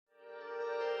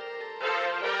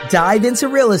Dive into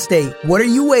real estate. What are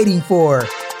you waiting for?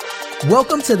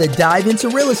 Welcome to the Dive into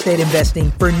Real Estate Investing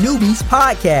for Newbies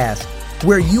podcast,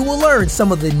 where you will learn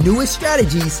some of the newest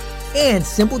strategies and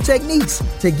simple techniques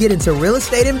to get into real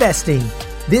estate investing.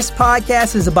 This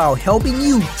podcast is about helping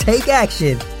you take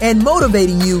action and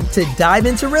motivating you to dive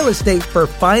into real estate for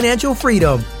financial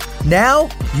freedom. Now,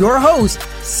 your host,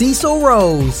 Cecil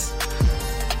Rose.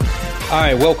 All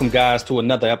right, welcome guys to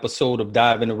another episode of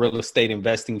Dive into Real Estate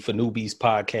Investing for Newbies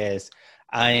podcast.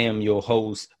 I am your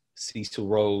host, Cecil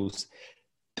Rose.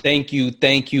 Thank you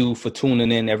for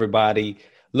tuning in, everybody.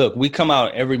 Look, we come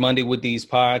out every Monday with these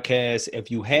podcasts. If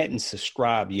you hadn't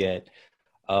subscribed yet,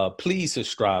 please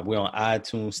subscribe. We're on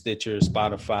iTunes, Stitcher,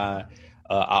 Spotify.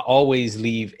 I always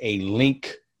leave a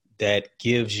link that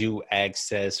gives you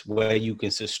access where you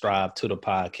can subscribe to the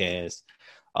podcast.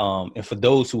 And for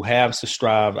those who have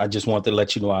subscribed, I just want to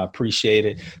let you know I appreciate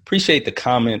it. Appreciate the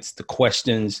comments, the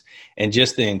questions, and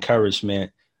just the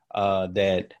encouragement,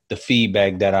 that the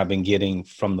feedback that I've been getting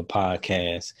from the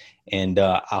podcast. And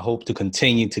I hope to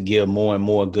continue to give more and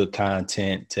more good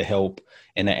content to help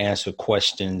and to answer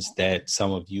questions that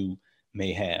some of you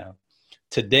may have.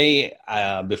 Today,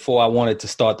 before I wanted to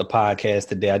start the podcast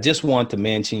today, I just want to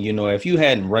mention, if you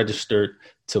hadn't registered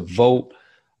to vote,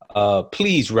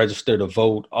 please register to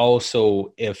vote.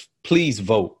 Also, please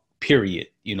vote, period.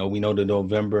 We know the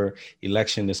November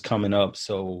election is coming up,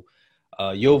 so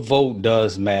your vote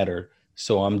does matter.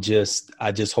 So I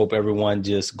just hope everyone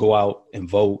just go out and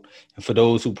vote. And for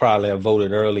those who probably have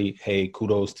voted early, hey,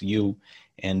 kudos to you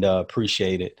and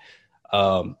appreciate it.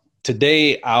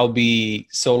 Today I'll be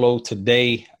solo.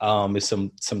 Today is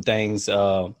some things,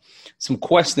 some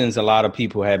questions a lot of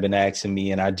people have been asking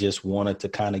me, and I just wanted to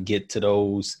kind of get to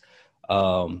those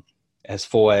as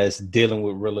far as dealing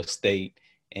with real estate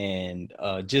and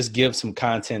just give some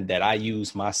content that I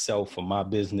use myself for my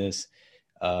business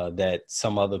that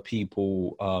some other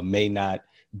people may not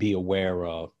be aware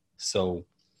of. So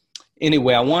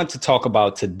anyway, I want to talk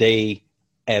about today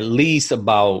at least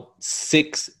about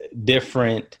 6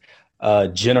 different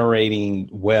generating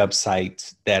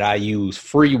websites that I use,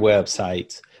 free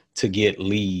websites to get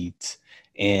leads.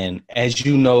 And as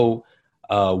you know,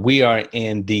 we are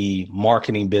in the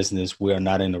marketing business. We are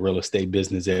not in the real estate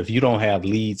business. If you don't have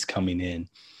leads coming in,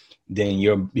 then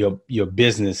your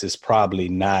business is probably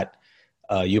not,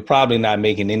 you're probably not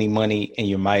making any money, and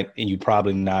you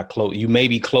probably not close. You may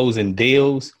be closing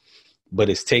deals, but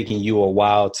it's taking you a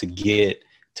while to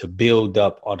build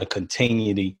up or to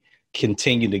continue to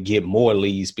get more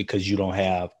leads because you don't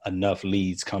have enough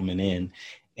leads coming in.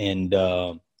 And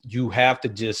you have to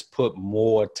just put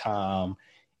more time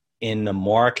in the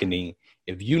marketing.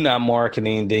 If you're not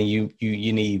marketing, then you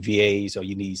need VAs or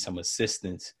you need some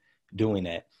assistance doing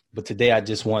that. But today I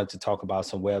just wanted to talk about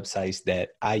some websites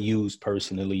that I use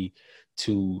personally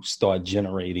to start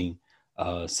generating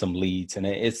some leads. And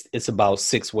it's about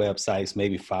 6 websites,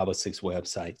 maybe 5 or 6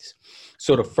 websites.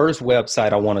 So the first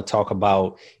website I want to talk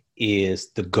about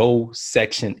is the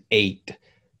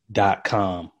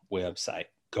GoSection8.com website.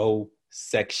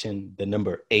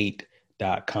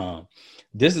 GoSection8.com.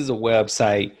 This is a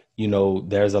website,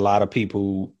 there's a lot of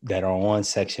people that are on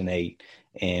Section 8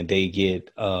 and they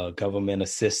get government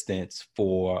assistance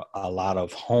for a lot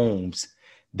of homes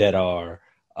that are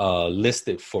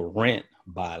listed for rent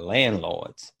by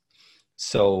landlords.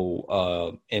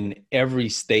 So, and every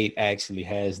state actually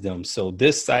has them. So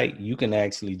this site, you can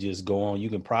actually just go on. You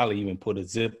can probably even put a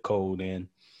zip code in.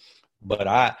 But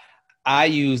I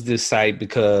use this site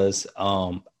because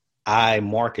I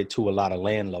market to a lot of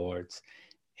landlords.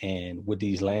 And with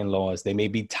these landlords, they may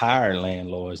be tired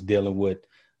landlords dealing with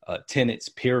tenants,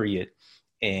 period.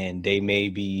 And they may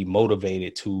be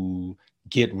motivated to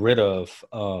get rid of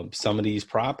some of these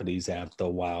properties after a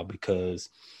while because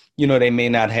they may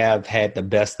not have had the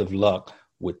best of luck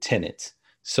with tenants.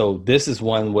 So this is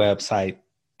one website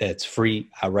that's free.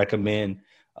 I recommend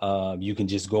you can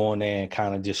just go on there and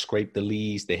kind of just scrape the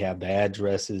leads. They have the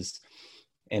addresses,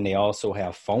 and they also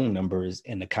have phone numbers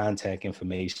and the contact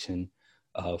information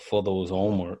for those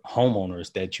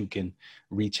homeowners that you can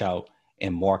reach out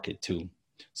and market to.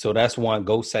 So that's one,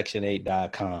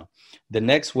 GoSection8.com. The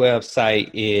next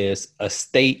website is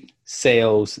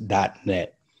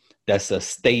estatesales.net. That's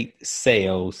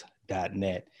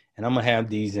estatesales.net. And I'm going to have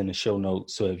these in the show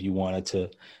notes. So if you wanted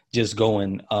to just go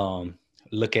and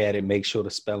look at it, make sure the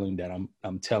spelling that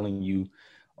I'm telling you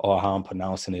or how I'm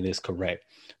pronouncing it is correct.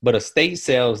 But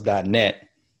estatesales.net,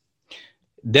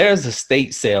 there's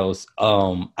estate sales.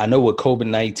 I know with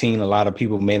COVID-19, a lot of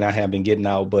people may not have been getting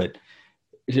out, but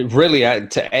really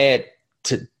to add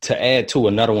to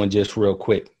another one just real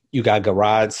quick, you got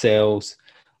garage sales.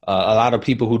 A lot of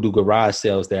people who do garage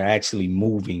sales, they're actually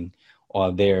moving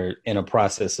or they're in a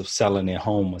process of selling their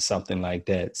home or something like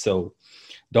that. So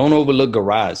don't overlook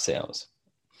garage sales.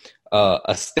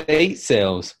 Estate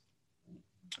sales,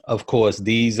 of course,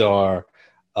 these are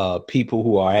people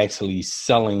who are actually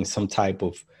selling some type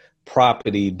of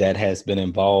property that has been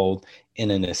involved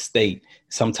in an estate.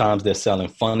 Sometimes they're selling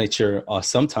furniture, or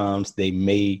sometimes they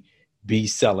may be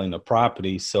selling a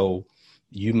property. So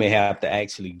you may have to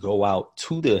actually go out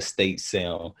to the estate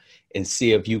sale and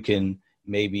see if you can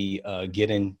maybe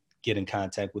get in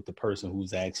contact with the person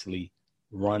who's actually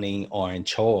running or in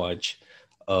charge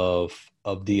of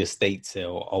the estate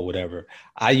sale or whatever.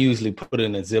 I usually put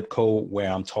in a zip code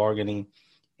where I'm targeting,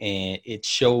 and it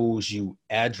shows you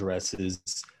addresses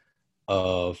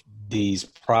of these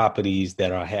properties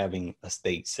that are having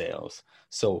estate sales.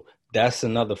 So that's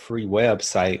another free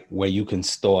website where you can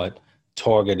start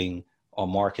targeting or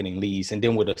marketing leads. And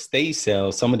then with estate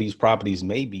sales, some of these properties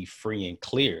may be free and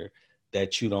clear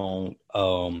that you don't,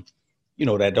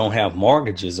 that don't have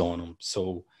mortgages on them.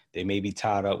 So they may be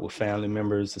tied up with family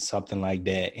members or something like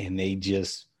that, and they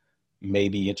just may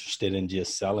be interested in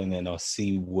just selling it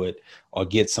or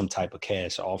get some type of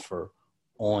cash offer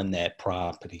on that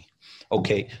property.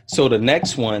 Okay, so the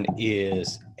next one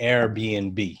is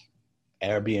Airbnb,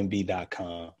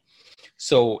 Airbnb.com.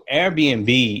 So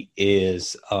Airbnb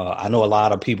is, I know a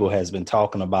lot of people has been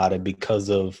talking about it because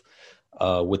of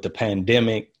with the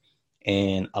pandemic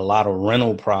and a lot of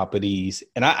rental properties.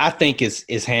 And I think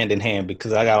it's hand in hand,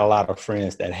 because I got a lot of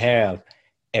friends that have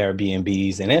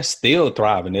Airbnbs and they're still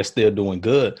thriving. They're still doing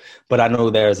good. But I know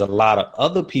there's a lot of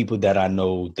other people that I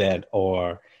know that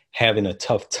are having a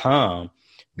tough time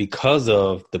because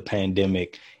of the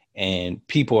pandemic, and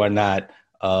people are not,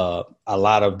 a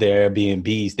lot of their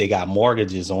Airbnbs, they got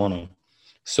mortgages on them.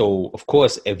 So of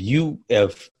course, if your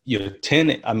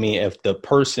tenant, if the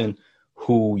person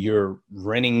who you're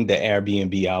renting the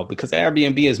Airbnb out, because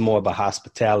Airbnb is more of a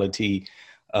hospitality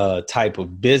type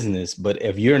of business. But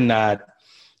if you're not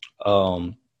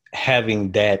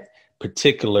having that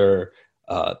particular,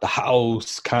 the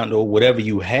house, condo, whatever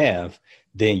you have,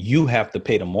 then you have to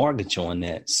pay the mortgage on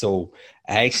that. So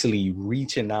actually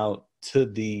reaching out to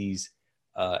these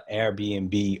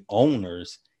Airbnb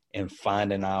owners and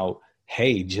finding out,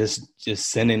 hey, just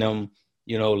sending them,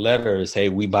 letters, hey,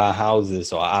 we buy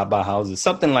houses, or I buy houses,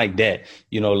 something like that,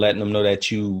 letting them know that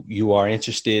you are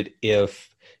interested.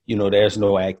 If, there's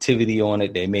no activity on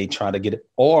it, they may try to get it,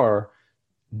 or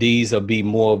these will be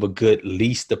more of a good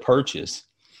lease to purchase,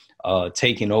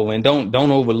 taking over. And don't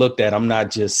overlook that. I'm not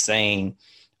just saying,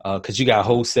 because you got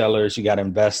wholesalers, you got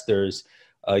investors,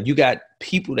 you got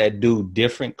people that do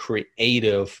different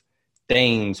creative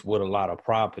things with a lot of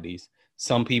properties.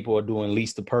 Some people are doing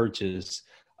lease to purchase.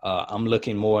 I'm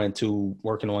looking more into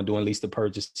working on doing lease to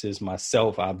purchases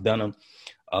myself. I've done them.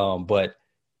 But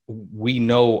we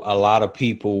know a lot of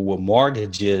people with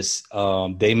mortgages,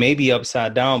 they may be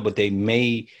upside down, but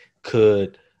they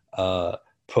could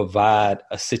provide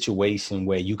a situation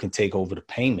where you can take over the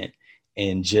payment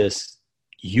and just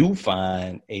you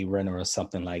find a renter or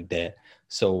something like that.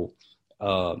 So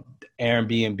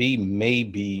Airbnb may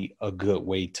be a good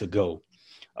way to go.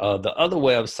 The other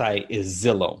website is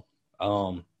Zillow.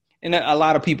 And a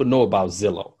lot of people know about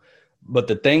Zillow. But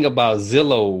the thing about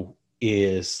Zillow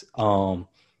is, and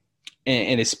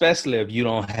especially if you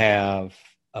don't have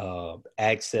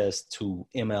access to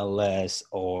MLS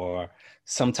or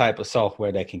some type of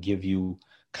software that can give you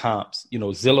comps,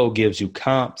 Zillow gives you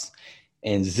comps.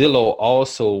 And Zillow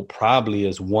also probably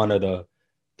is one of the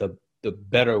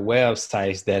better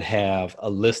websites that have a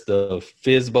list of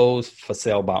FSBOs, for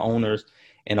sale by owners,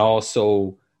 and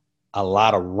also a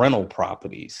lot of rental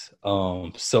properties.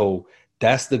 So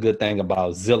that's the good thing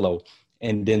about Zillow.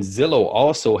 And then Zillow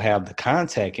also have the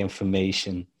contact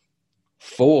information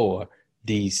for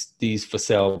these for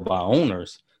sale by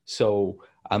owners. So,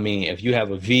 if you have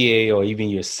a VA or even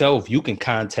yourself, you can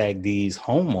contact these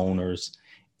homeowners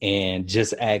and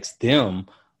just ask them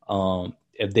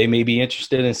if they may be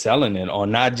interested in selling it, or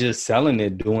not just selling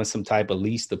it, doing some type of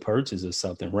lease to purchase or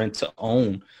something, rent to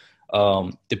own,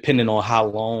 depending on how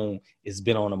long it's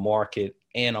been on the market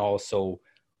and also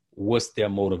what's their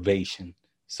motivation.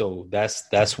 So that's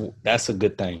a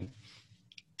good thing.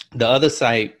 The other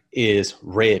site is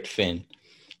Redfin.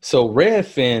 So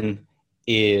Redfin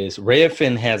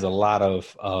has a lot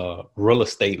of real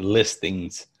estate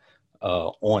listings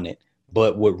on it.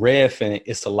 But with Redfin,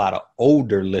 it's a lot of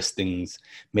older listings,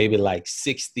 maybe like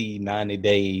 60, 90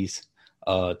 days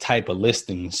type of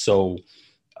listings. So,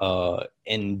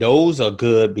 and those are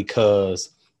good because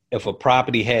if a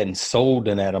property hadn't sold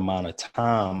in that amount of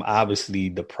time, obviously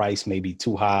the price may be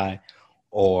too high,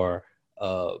 or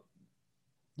the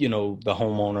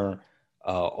homeowner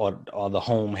or the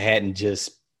home hadn't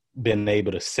just been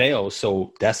able to sell.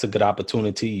 So that's a good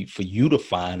opportunity for you to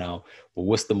find out, well,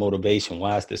 what's the motivation?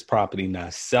 Why is this property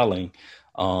not selling?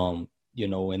 And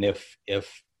if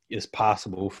it's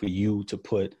possible for you to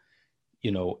put,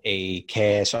 a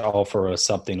cash offer or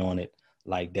something on it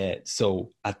like that.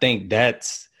 So I think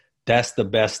that's the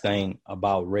best thing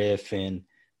about Redfin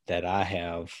that I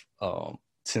have,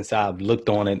 since I've looked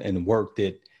on it and worked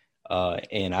it,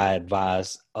 and I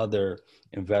advise other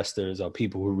investors or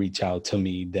people who reach out to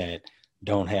me that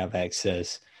don't have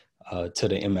access to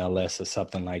the MLS or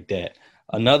something like that.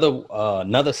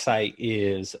 Another site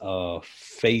is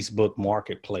Facebook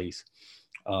Marketplace.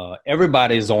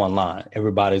 Everybody's online.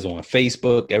 Everybody's on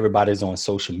Facebook. Everybody's on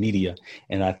social media.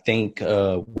 And I think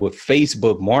with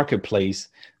Facebook Marketplace,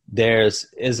 there's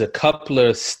a couple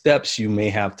of steps you may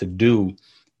have to do,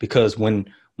 because when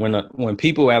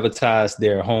people advertise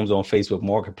their homes on Facebook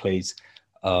Marketplace,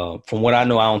 from what I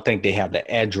know, I don't think they have the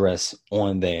address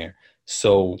on there.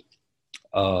 So,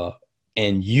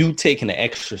 and you taking an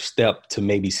extra step to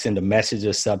maybe send a message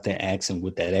or something, asking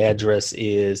what that address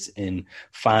is and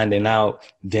finding out,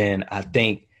 then I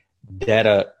think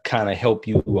that'll kind of help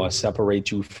you or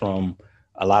separate you from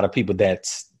a lot of people that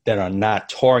are not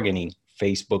targeting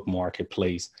Facebook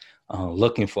Marketplace,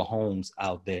 looking for homes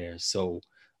out there. So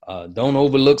don't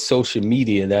overlook social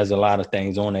media. There's a lot of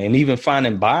things on there, and even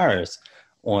finding buyers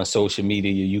on social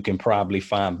media. You can probably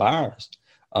find buyers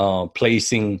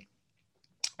placing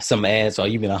some ads or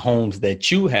even the homes that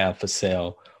you have for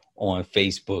sale on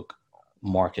Facebook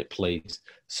Marketplace.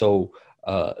 So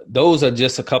those are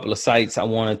just a couple of sites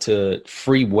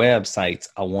free websites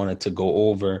I wanted to go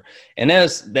over. And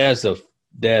there's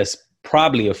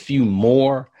probably a few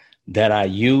more that I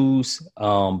use,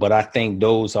 but I think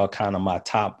those are kind of my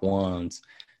top ones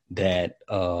that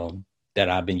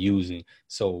I've been using.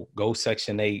 So Go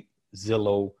Section 8,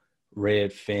 Zillow,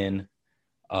 Redfin,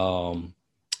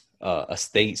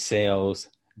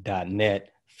 estatesales.net,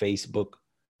 Facebook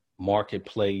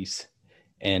Marketplace,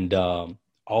 and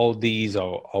all these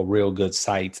are real good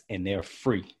sites, and they're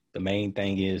free. The main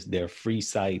thing is they're free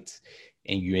sites,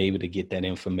 and you're able to get that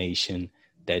information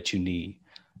that you need.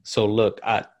 So look,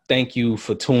 I thank you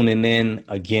for tuning in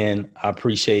again. I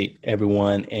appreciate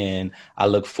everyone, and I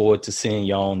look forward to seeing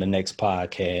y'all on the next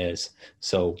podcast.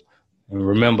 So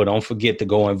remember, don't forget to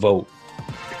go and vote.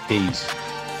 Peace.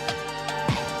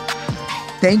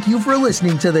 Thank you for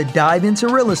listening to the Dive Into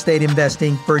Real Estate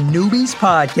Investing for Newbies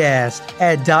podcast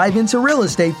at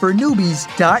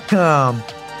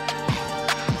diveintorealestatefornewbies.com.